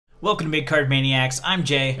Welcome to Midcard Maniacs. I'm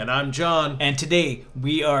Jay. And I'm John. And today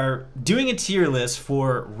we are doing a tier list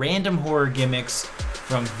for random horror gimmicks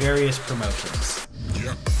from various promotions.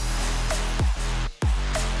 Yep.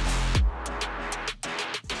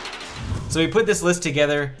 So we put this list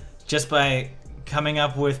together just by coming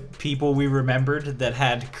up with people we remembered that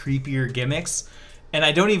had creepier gimmicks. And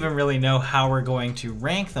I don't even really know how we're going to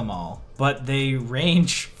rank them all, but they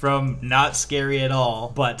range from not scary at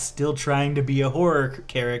all, but still trying to be a horror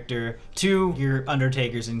character, to your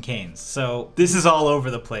Undertakers and Kanes. So this is all over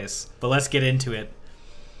the place, but let's get into it.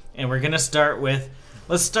 And we're gonna start with,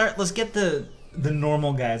 let's get the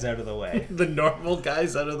normal guys out of the way. The normal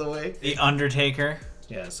guys out of the way? The Undertaker.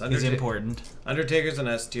 Yes, is important. Undertaker's an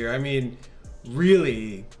S tier. I mean,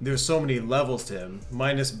 really, there's so many levels to him.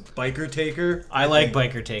 Minus Biker Taker. I like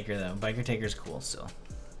Biker Taker though. Biker Taker's cool still.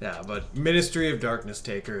 Yeah, but Ministry of Darkness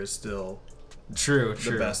Taker is still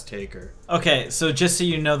the best Taker. Okay, so just so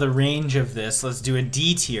you know the range of this, let's do a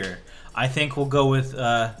D tier. I think we'll go with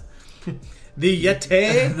the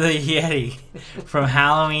Yeti? The Yeti from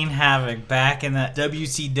Halloween Havoc back in the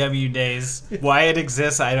WCW days. Why it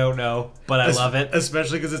exists, I don't know, but I love it.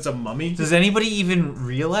 Especially because it's a mummy. Does anybody even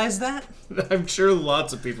realize that? I'm sure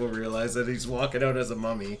lots of people realize that he's walking out as a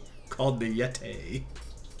mummy called the Yeti.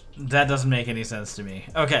 That doesn't make any sense to me.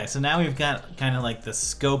 Okay, so now we've got kind of like the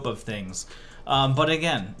scope of things. But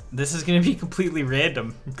again, this is going to be completely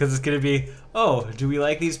random because it's going to be, oh, do we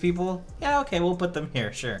like these people? Yeah, okay, we'll put them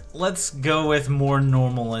here, sure. Let's go with more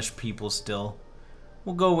normal-ish people still.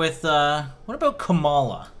 We'll go with, what about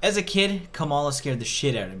Kamala? As a kid, Kamala scared the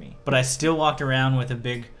shit out of me. But I still walked around with a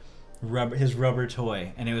big his rubber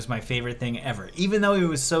toy, and it was my favorite thing ever, even though he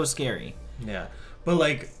was so scary. Yeah. But,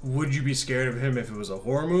 like, would you be scared of him if it was a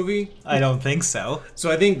horror movie? I don't think so.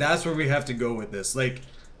 So I think that's where we have to go with this. Like,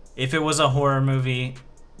 if it was a horror movie,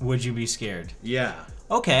 would you be scared? Yeah.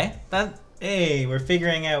 Okay. Hey, we're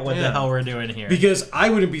figuring out what the hell we're doing here. Because I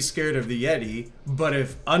wouldn't be scared of the Yeti, but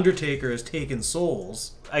if Undertaker has taken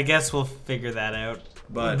souls, I guess we'll figure that out.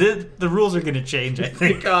 But the rules are going to change, I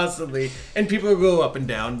think. Constantly. And people will go up and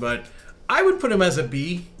down, but I would put him as a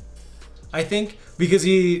B, I think, because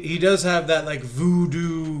he does have that, like,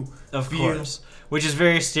 voodoo of feel. Course. Which is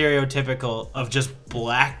very stereotypical of just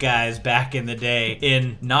black guys back in the day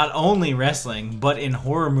in not only wrestling, but in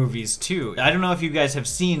horror movies too. I don't know if you guys have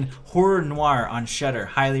seen Horror Noir on Shudder.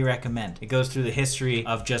 Highly recommend. It goes through the history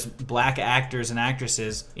of just black actors and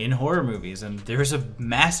actresses in horror movies, and there's a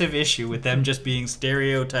massive issue with them just being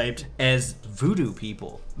stereotyped as voodoo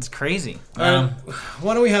people. It's crazy. Why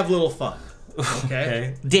don't we have a little fun?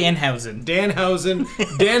 Okay. Danhausen. Danhausen,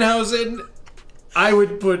 I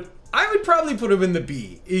would probably put him in the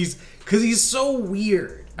B. Because he's so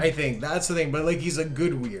weird, I think. That's the thing. But, like, he's a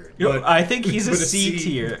good weird. But, I think he's a C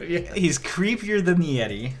tier. Yeah. He's creepier than the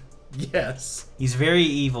Yeti. Yes. He's very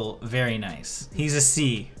evil, very nice. He's a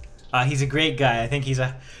C. He's a great guy. I think he's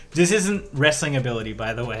a... This isn't wrestling ability,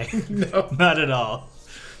 by the way. No. Not at all.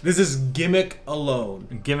 This is gimmick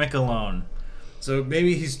alone. Gimmick alone. So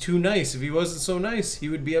maybe he's too nice. If he wasn't so nice, he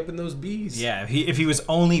would be up in those B's. Yeah, if he was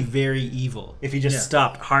only very evil. If he just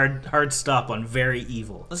stopped, hard stop on very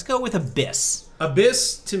evil. Let's go with Abyss.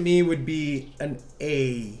 Abyss, to me, would be an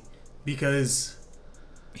A. Because...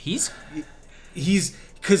 Because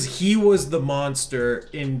he was the monster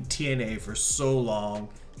in TNA for so long.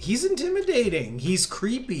 He's intimidating. He's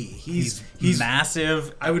creepy. He's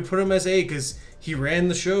massive. I would put him as A because he ran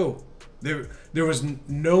the show. There was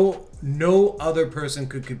no other person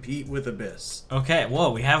could compete with Abyss. Okay,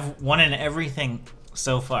 whoa, we have one in everything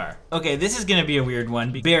so far. Okay, this is gonna be a weird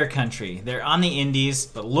one. Bear Country. They're on the indies,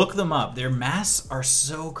 but look them up. Their masks are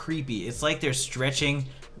so creepy. It's like they're stretching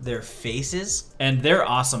their faces, and they're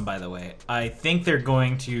awesome, by the way. I think they're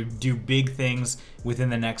going to do big things within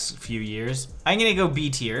the next few years. I'm gonna go B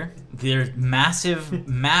tier. They're massive,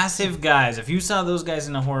 massive guys. If you saw those guys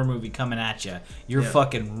in a horror movie coming at you, you're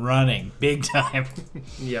fucking running big time.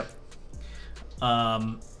 Yep.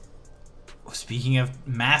 Speaking of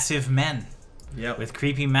massive men, with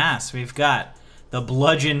creepy masks, we've got the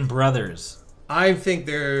Bludgeon Brothers. I think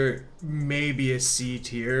they're maybe a C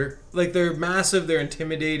tier. Like, they're massive, they're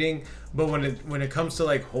intimidating, but when it comes to,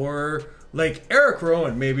 like, horror, like Eric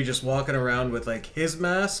Rowan maybe just walking around with, like, his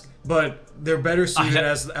mask, but they're better suited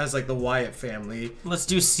as like the Wyatt family. Let's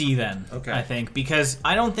do C then. Okay. I think, because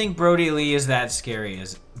I don't think Brody Lee is that scary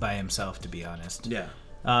as by himself, to be honest. Yeah.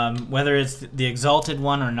 Whether it's the Exalted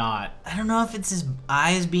One or not, I don't know if it's his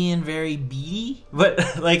eyes being very beady,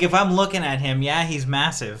 but like if I'm looking at him, yeah, he's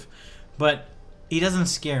massive, but he doesn't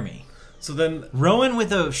scare me. So then Rowan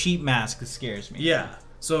with a sheep mask scares me. Yeah.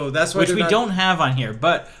 So that's why which we don't have on here,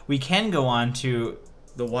 but we can go on to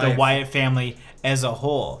The the Wyatt family as a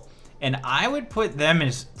whole. And I would put them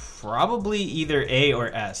as probably either A or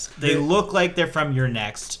S. They look like they're from Your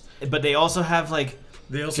Next, but they also have like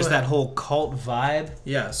that whole cult vibe.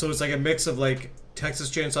 Yeah, so it's like a mix of like Texas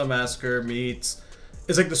Chainsaw Massacre meets,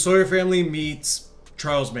 it's like the Sawyer family meets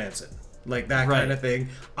Charles Manson. Like that kind of thing.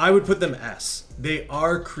 I would put them S. They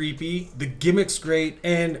are creepy. The gimmick's great.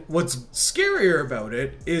 And what's scarier about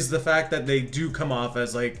it is the fact that they do come off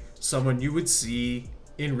as like someone you would see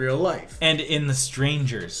in real life. And in The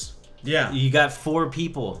Strangers. Yeah. You got 4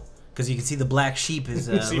 people. Because you can see the black sheep is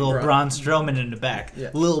little Braun Strowman in the back.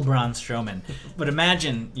 Yeah. Little Braun Strowman. But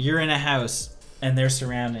imagine you're in a house and they're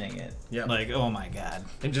surrounding it. Yeah. Like, oh my god.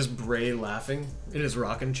 And just Bray laughing in his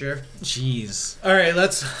rocking chair. Jeez. All right,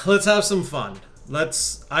 let's have some fun.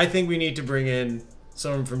 I think we need to bring in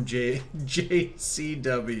someone from JCW.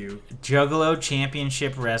 Juggalo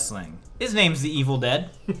Championship Wrestling. His name's the Evil Dead.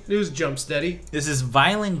 It was Jump Steady. This is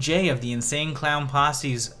Violent J of the Insane Clown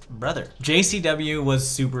Posse's brother. JCW was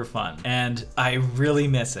super fun, and I really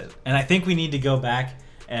miss it. And I think we need to go back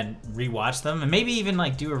and rewatch them, and maybe even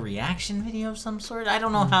like do a reaction video of some sort. I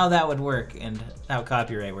don't know how that would work and how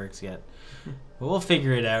copyright works yet. But we'll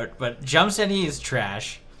figure it out. But Jump Steady is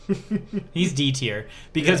trash. He's D tier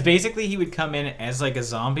because basically he would come in as like a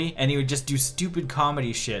zombie and he would just do stupid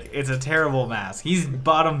comedy shit. It's a terrible mask. He's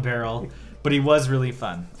bottom barrel, but he was really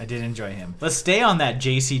fun. I did enjoy him. Let's stay on that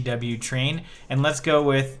JCW train and let's go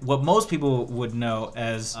with what most people would know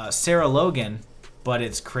as Sarah Logan, but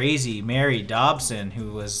it's crazy Mary Dobson,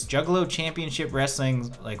 who was Juggalo Championship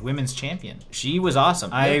Wrestling like women's champion. She was awesome.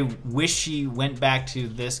 I wish she went back to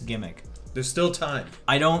this gimmick. There's still time.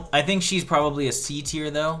 I think she's probably a C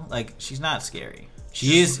tier though. Like, she's not scary.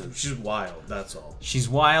 She's wild, that's all. She's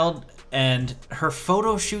wild, and her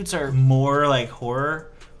photo shoots are more like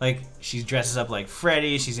horror. Like, she dresses up like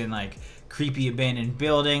Freddy, she's in like creepy abandoned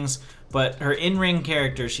buildings, but her in-ring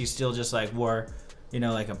character, she still just like wore, you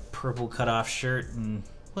know, like a purple cut-off shirt and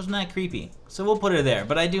wasn't that creepy. So we'll put her there,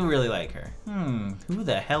 but I do really like her. Who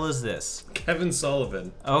the hell is this? Kevin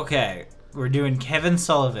Sullivan. Okay. We're doing Kevin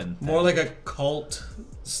Sullivan. More like a cult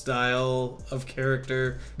style of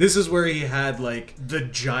character. This is where he had like the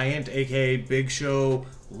Giant, aka Big Show,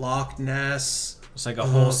 Loch Ness. It's like a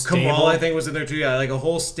whole stable. Kamal, I think, was in there too. Yeah, like a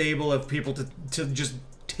whole stable of people to just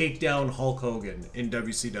take down Hulk Hogan in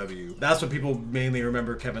WCW. That's what people mainly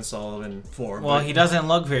remember Kevin Sullivan for. Well, he doesn't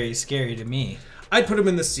look very scary to me. I'd put him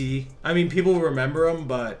in the C. I mean, people remember him,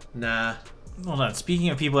 but nah. Hold on. Speaking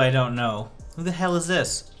of people I don't know, who the hell is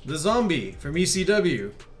this? The zombie from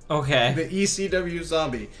ECW. Okay. The ECW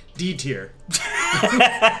zombie. D tier.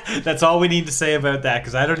 That's all we need to say about that,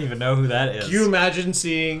 because I don't even know who that is. Can you imagine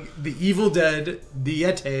seeing the Evil Dead, the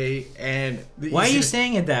Yeti, and the Why are you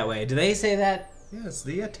saying it that way? Do they say that? Yes,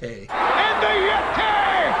 the Yeti. And the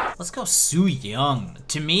Yeti! Let's go Sue Young.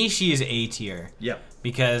 To me, she is A tier. Yep.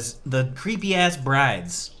 Because the creepy-ass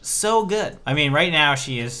brides, so good. I mean, right now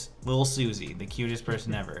she is Little Susie, the cutest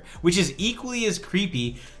person ever. Which is equally as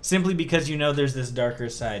creepy, simply because you know there's this darker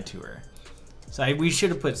side to her. So we should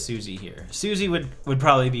have put Susie here. Susie would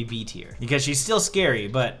probably be B tier. Because she's still scary,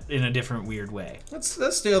 but in a different weird way.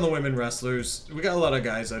 Let's stay on the women wrestlers. We got a lot of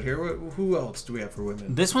guys out here. Who else do we have for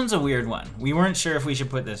women? This one's a weird one. We weren't sure if we should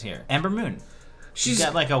put this here. Amber Moon. She's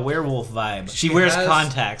got like a werewolf vibe. She wears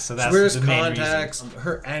contacts, so that's the main reason.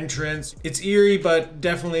 Her entrance, it's eerie, but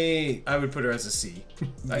definitely I would put her as a C.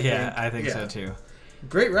 I think so too.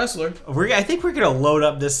 Great wrestler. I think we're gonna load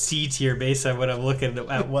up this C tier based on what I'm looking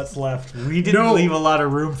at what's left. We didn't leave a lot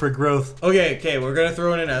of room for growth. Okay, we're gonna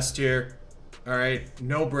throw in an S tier. All right,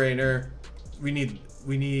 no brainer. We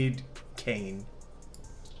need Kane.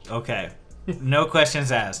 Okay, no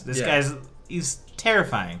questions asked. This guy's he's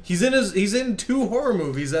terrifying. He's in 2 horror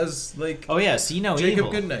movies as like See No Jacob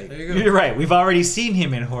Evil. Goodnight. There you go. You're right. We've already seen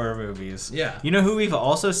him in horror movies. Yeah. You know who we've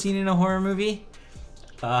also seen in a horror movie?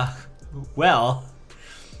 Well,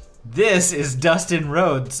 this is Dustin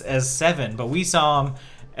Rhodes as Seven, but we saw him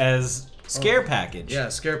as Scare Package. Yeah,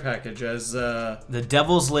 Scare Package as the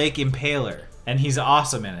Devil's Lake Impaler. And he's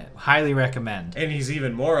awesome in it. Highly recommend. And he's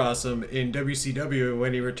even more awesome in WCW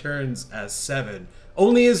when he returns as Seven.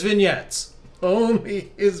 Only his vignettes.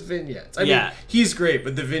 Only his vignettes. I mean, he's great,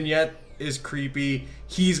 but the vignette is creepy.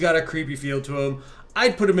 He's got a creepy feel to him.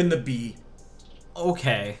 I'd put him in the B.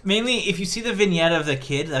 Okay. Mainly, if you see the vignette of the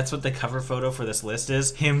kid, that's what the cover photo for this list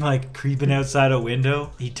is. Him, like, creeping outside a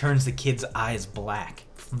window. He turns the kid's eyes black.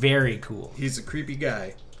 Very cool. He's a creepy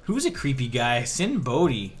guy. Who's a creepy guy? Sin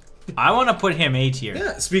Bodhi. I want to put him A tier.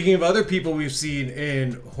 Yeah, speaking of other people we've seen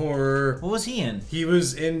in horror, What was he in? he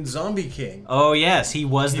was in Zombie King. Oh yes, he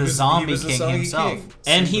was the Zombie the King Zombie himself. King.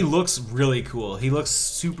 And he looks really cool. He looks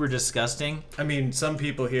super disgusting. I mean, some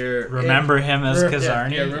people here Remember him as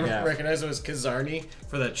Kazarni? Yeah, recognize him as Kazarni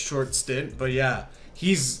for that short stint. But yeah,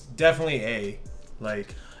 he's definitely A.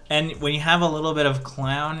 Like, And when you have a little bit of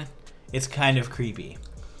clown, it's kind of creepy.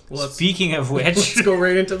 well, Speaking of which, let's go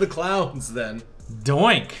right into the clowns then.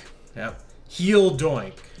 Doink. Yep. Heel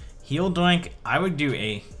Doink. Heel Doink, I would do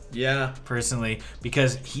A Yeah. personally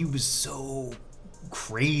because he was so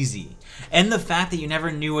crazy. And the fact that you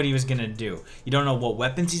never knew what he was going to do. You don't know what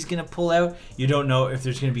weapons he's going to pull out. You don't know if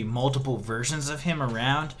there's going to be multiple versions of him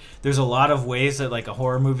around. There's a lot of ways that like a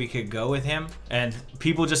horror movie could go with him. And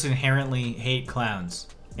people just inherently hate clowns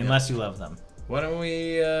unless you love them. Why don't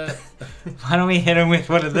we? Why don't we hit him with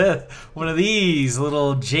one of these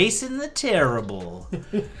little Jason the Terrible?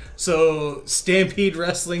 So Stampede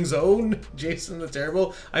Wrestling's own Jason the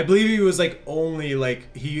Terrible. I believe he was only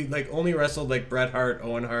wrestled like Bret Hart,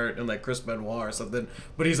 Owen Hart, and like Chris Benoit or something.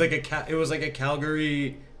 But he's like it was like a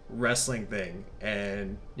Calgary wrestling thing.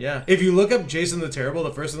 And yeah, if you look up Jason the Terrible,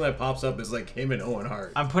 the first thing that pops up is like him and Owen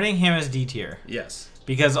Hart. I'm putting him as D tier. Yes.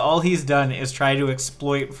 Because all he's done is try to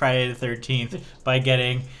exploit Friday the 13th by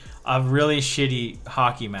getting a really shitty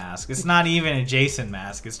hockey mask. It's not even a Jason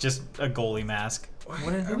mask. It's just a goalie mask.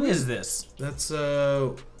 Who is this? That's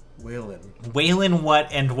Waylon. Waylon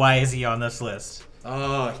what and why is he on this list?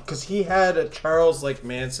 Because he had a Charles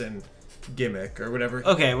Manson gimmick or whatever.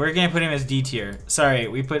 Okay, we're going to put him as D tier. Sorry,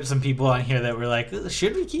 we put some people on here that were like,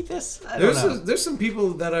 should we keep this? I don't know. There's some people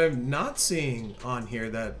that I'm not seeing on here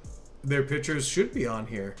that their pictures should be on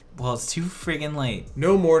here. Well, it's too friggin' late.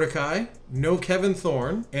 No Mordecai, no Kevin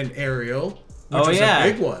Thorne, and Ariel, which was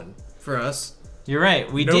a big one for us. You're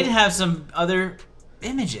right. We did have some other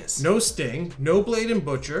images. No Sting, no Blade and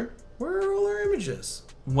Butcher. Where are all our images?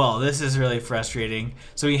 Well, this is really frustrating.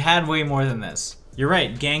 So we had way more than this. You're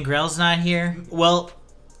right. Gangrel's not here. Well,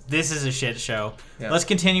 this is a shit show. Yeah. Let's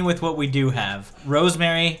continue with what we do have.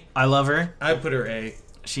 Rosemary, I love her. I put her A.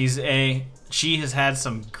 She's A. She has had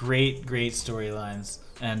some great storylines.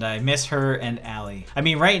 And I miss her and Allie. I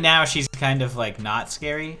mean, right now she's kind of like not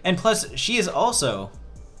scary. And plus, she is also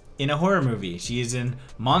in a horror movie. She is in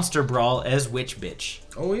Monster Brawl as Witch Bitch.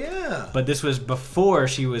 Oh, yeah. But this was before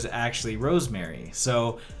she was actually Rosemary.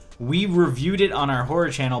 So we reviewed it on our horror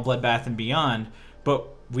channel, Bloodbath and Beyond, but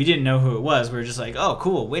we didn't know who it was. We were just like, oh,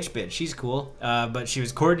 cool, Witch Bitch, she's cool. But she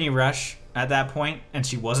was Courtney Rush at that point, and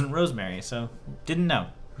she wasn't Rosemary, so didn't know.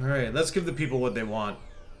 All right, let's give the people what they want.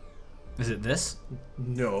 Is it this?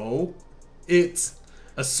 No. It's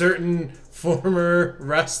a certain former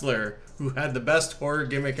wrestler who had the best horror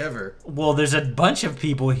gimmick ever. Well, there's a bunch of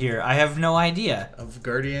people here. I have no idea. Of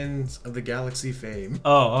Guardians of the Galaxy fame.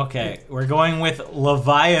 Oh, okay. We're going with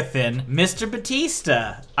Leviathan, Mr.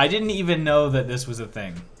 Batista. I didn't even know that this was a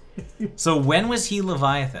thing. So when was he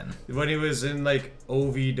Leviathan? When he was in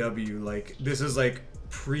OVW, this is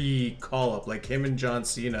pre-call up, him and John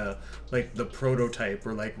Cena, the prototype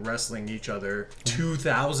were wrestling each other.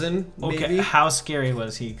 2000 maybe. Okay, how scary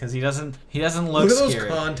was he? Because he doesn't look Look at scary.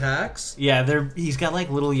 those contacts. Yeah, he's got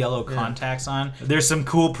little yellow contacts on. There's some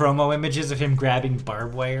cool promo images of him grabbing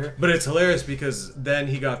barbed wire. But it's hilarious because then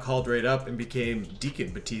he got called right up and became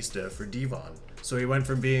Deacon Batista for Devon. So he went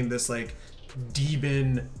from being this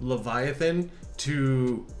demon Leviathan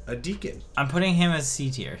to a deacon. I'm putting him as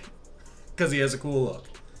C tier. Because he has a cool look.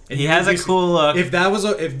 And he has a cool look. If that was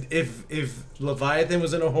if Leviathan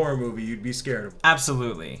was in a horror movie, you'd be scared of him.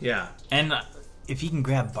 Absolutely. Yeah. And if he can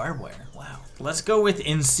grab barbed wire, wow. Let's go with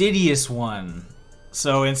Insidious One.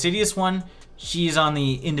 So Insidious One, she's on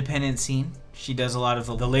the independent scene. She does a lot of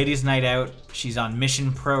the ladies' night out. She's on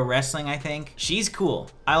Mission Pro Wrestling, I think. She's cool.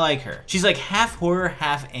 I like her. She's half horror,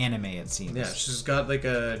 half anime, it seems. Yeah, she's got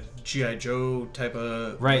a G.I. Joe type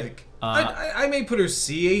of... Right. I may put her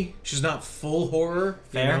C. She's not full horror.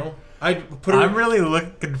 Fair. You know? I'd put her... I'm really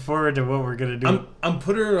looking forward to what we're going to do. I'm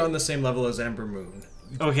put her on the same level as Ember Moon.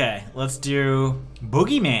 Okay, let's do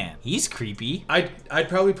Boogeyman. He's creepy. I'd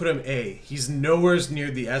probably put him A. He's nowhere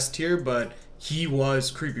near the S tier, but... he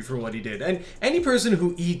was creepy for what he did. And any person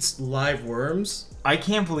who eats live worms... I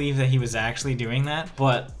can't believe that he was actually doing that,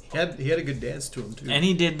 but... He had a good dance to him, too. And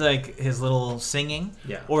he did, his little singing.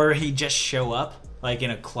 Yeah. Or he'd just show up,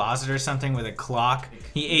 in a closet or something with a clock.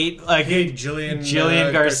 He ate, he ate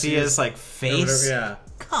Jillian Garcia's, face. Yeah.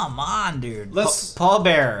 Come on, dude. Let's... Paul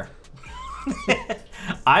Bearer.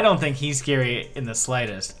 I don't think he's scary in the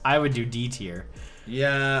slightest. I would do D tier.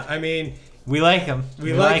 Yeah, I mean... We like him.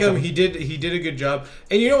 We like him. He did a good job.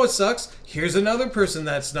 And you know what sucks? Here's another person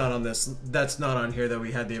that's not on this. That's not on here that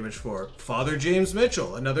we had the image for. Father James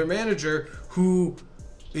Mitchell, another manager who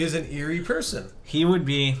is an eerie person. He would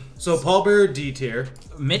be. So Paul Bearer D tier.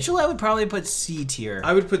 Mitchell, I would probably put C tier.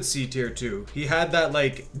 I would put C tier too. He had that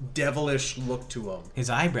like devilish look to him. His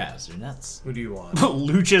eyebrows are nuts. Who do you want?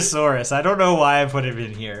 Luchasaurus. I don't know why I put him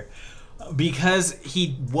in here. Because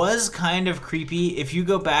he was kind of creepy. If you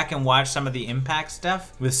go back and watch some of the Impact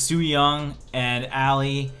stuff with Su Yung and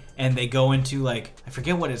Ali, and they go into like, I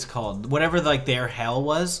forget what it's called, whatever like their hell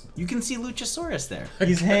was, you can see Luchasaurus there.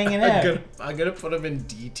 He's hanging out. I'm gonna put him in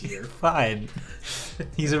D tier. Fine.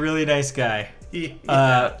 He's a really nice guy.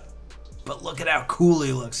 Yeah. But look at how cool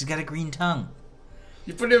he looks. He's got a green tongue.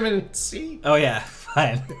 You put him in C? Oh yeah,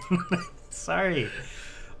 fine. Sorry.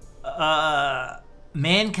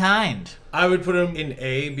 Mankind. I would put him in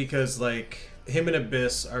A because like him and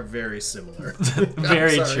Abyss are very similar.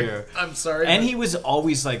 Very true. I'm sorry. And he was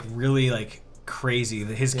always like really like crazy.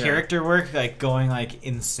 His character work like going like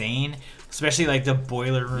insane, especially like the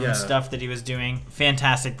boiler room stuff that he was doing.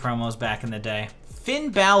 Fantastic promos back in the day.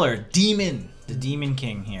 Finn Balor, Demon, the Demon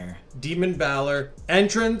King here. Demon Balor.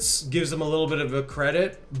 Entrance gives him a little bit of a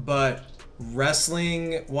credit, but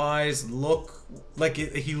wrestling wise,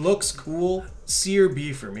 he looks cool. C or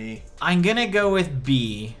B for me. I'm gonna go with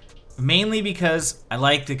B, mainly because I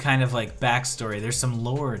like the kind of like backstory. There's some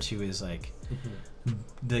lore to his like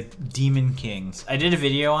the Demon Kings. I did a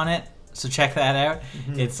video on it, so check that out.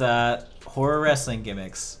 It's horror wrestling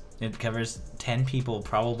gimmicks. It covers 10 people,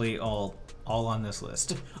 probably all on this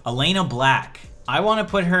list. Elena Black. I want to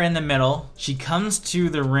put her in the middle. She comes to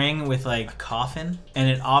the ring with like a coffin, and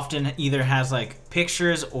it often either has like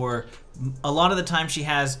pictures or a lot of the time she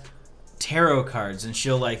has tarot cards, and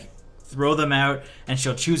she'll like throw them out and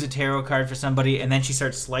she'll choose a tarot card for somebody, and then she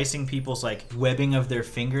starts slicing people's like webbing of their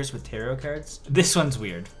fingers with tarot cards. This one's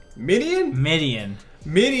weird. Midian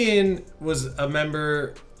was a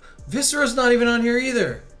member. Viscera's not even on here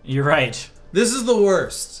either. You're right. This is the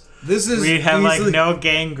worst. We have like no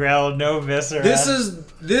Gangrel, no Viscera. This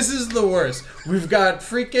is the worst. We've got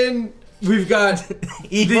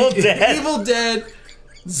Evil Dead. Evil Dead,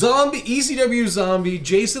 Zombie, ECW Zombie,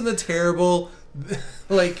 Jason the Terrible,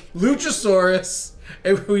 like Luchasaurus,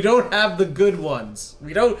 and we don't have the good ones.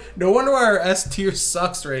 No wonder why our S tier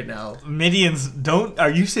sucks right now. Midian's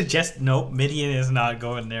Nope, Midian is not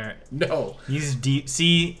going there. No. He's D,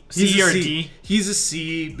 C or D? He's a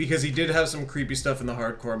C because he did have some creepy stuff in the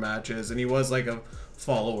hardcore matches, and he was like a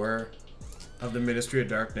follower of the Ministry of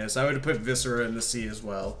Darkness. I would have put Viscera in the C as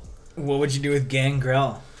well. What would you do with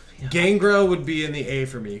Gangrel? Gangrel would be in the A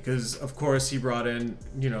for me because, of course, he brought in,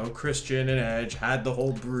 Christian and Edge, had the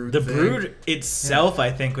whole Brood The thing. Brood itself,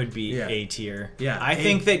 I think, would be A tier. Yeah. I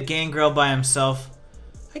think that Gangrel by himself,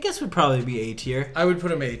 I guess, would probably be A tier. I would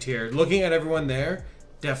put him A tier. Looking at everyone there,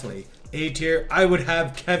 definitely A tier. I would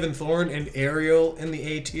have Kevin Thorne and Ariel in the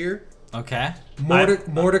A tier. Okay.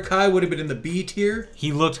 Mordecai would have been in the B tier.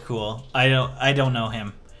 He looked cool. I don't know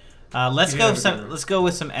him. Let's go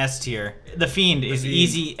with some S tier. The Fiend is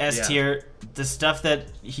easy S tier. The stuff that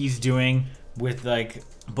he's doing with like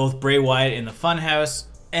both Bray Wyatt in the Funhouse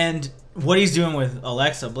and what he's doing with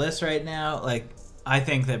Alexa Bliss right now, like I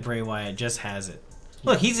think that Bray Wyatt just has it.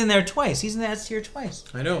 Look, he's in there twice. He's in the S tier twice.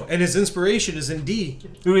 I know, and his inspiration is in D.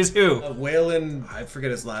 Who is who? Waylon, I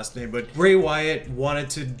forget his last name, but Bray Wyatt wanted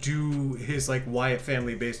to do his like Wyatt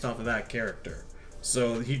family based off of that character.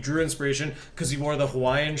 So he drew inspiration because he wore the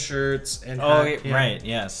Hawaiian shirts and right,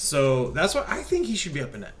 yes. So that's why I think he should be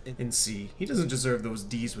up in C. He doesn't deserve those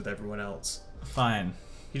D's with everyone else. Fine.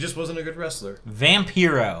 He just wasn't a good wrestler.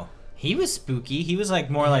 Vampiro. He was spooky. He was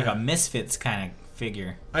like more like a Misfits kind of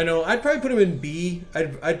figure. I know. I'd probably put him in B.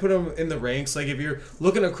 I'd put him in the ranks. Like if you're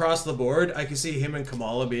looking across the board, I can see him and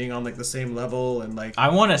Kamala being on like the same level and like. I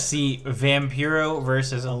want to see Vampiro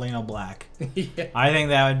versus Elena Black. Yeah. I think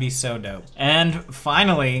that would be so dope. And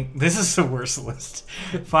finally, this is the worst list.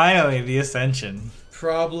 Finally, the Ascension.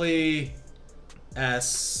 Probably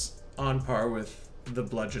S on par with the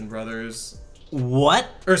Bludgeon Brothers. What?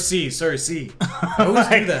 Or C. Sorry, C. I always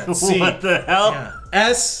do that. C. What the hell? Yeah.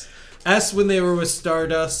 S when they were with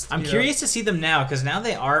Stardust. I'm curious to see them now, because now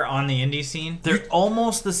they are on the indie scene. They're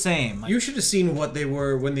almost the same. You should have seen what they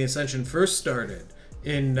were when the Ascension first started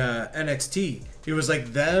in NXT. It was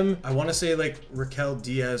like them, I want to say like Raquel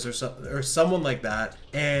Diaz or someone like that,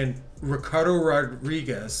 and Ricardo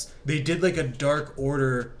Rodriguez. They did like a Dark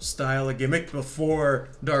Order style of gimmick before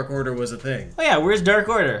Dark Order was a thing. Oh yeah, where's Dark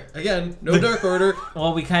Order? Again, no Dark Order.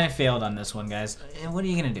 Well, we kind of failed on this one, guys. What are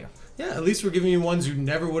you going to do? Yeah, at least we're giving you ones you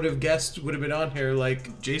never would have guessed would have been on here,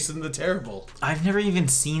 like Jason the Terrible. I've never even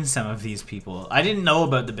seen some of these people. I didn't know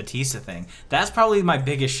about the Batista thing. That's probably my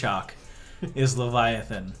biggest shock, is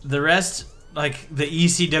Leviathan. The rest, like the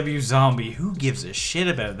ECW zombie, who gives a shit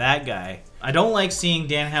about that guy? I don't like seeing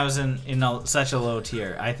Danhausen in such a low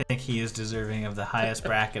tier. I think he is deserving of the highest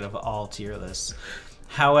bracket of all tier lists.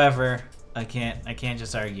 However, I can't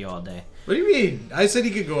just argue all day. What do you mean? I said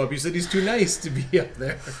he could go up. You said he's too nice to be up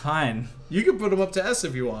there. Fine. You can put him up to S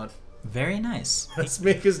if you want. Very nice. Let's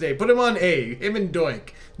make his day. Put him on A. Him and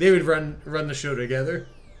Doink. They would run the show together.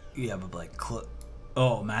 Yeah, but like,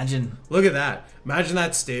 oh, imagine. Look at that. Imagine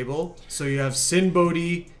that stable. So you have Sin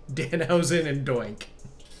Bodhi, Danhausen, and Doink.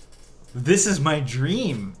 This is my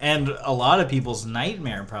dream, and a lot of people's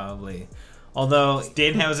nightmare, probably. Although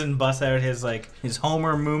Danhausen busts out his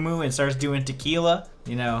Homer Moo and starts doing tequila,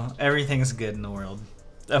 you know, everything's good in the world.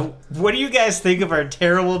 What do you guys think of our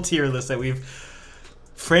terrible tier list that we've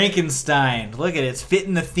Frankenstein? Look at it, it's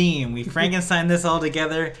fitting the theme. We Frankenstein this all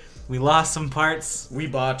together. We lost some parts. We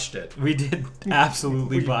botched it. We did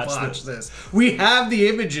absolutely botch this. We have the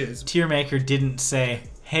images. Tier maker didn't say,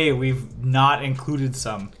 hey, we've not included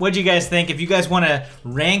some. What do you guys think? If you guys want to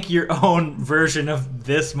rank your own version of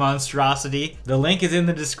this monstrosity, the link is in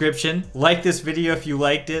the description. Like this video if you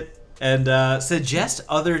liked it, and suggest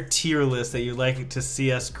other tier lists that you'd like to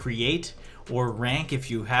see us create or rank if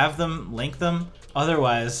you have them, link them.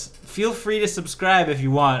 Otherwise, feel free to subscribe if you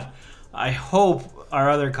want. I hope our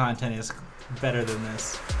other content is better than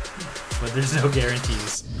this, but there's no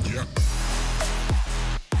guarantees. Yeah.